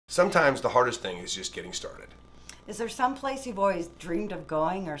Sometimes the hardest thing is just getting started. Is there some place you've always dreamed of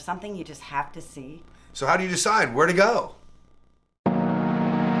going or something you just have to see? So how do you decide where to go?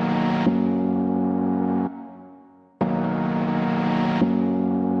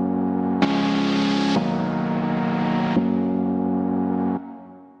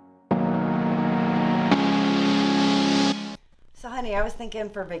 So, honey, I was thinking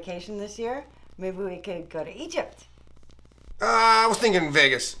for vacation this year, maybe we could go to Egypt. I was thinking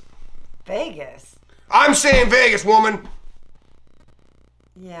Vegas. Vegas? I'm saying Vegas, woman.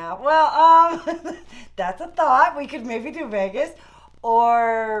 Yeah, well, that's a thought. We could maybe do Vegas,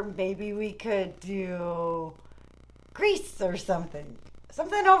 or maybe we could do Greece or something.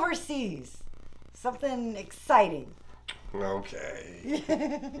 Something overseas. Something exciting. Okay.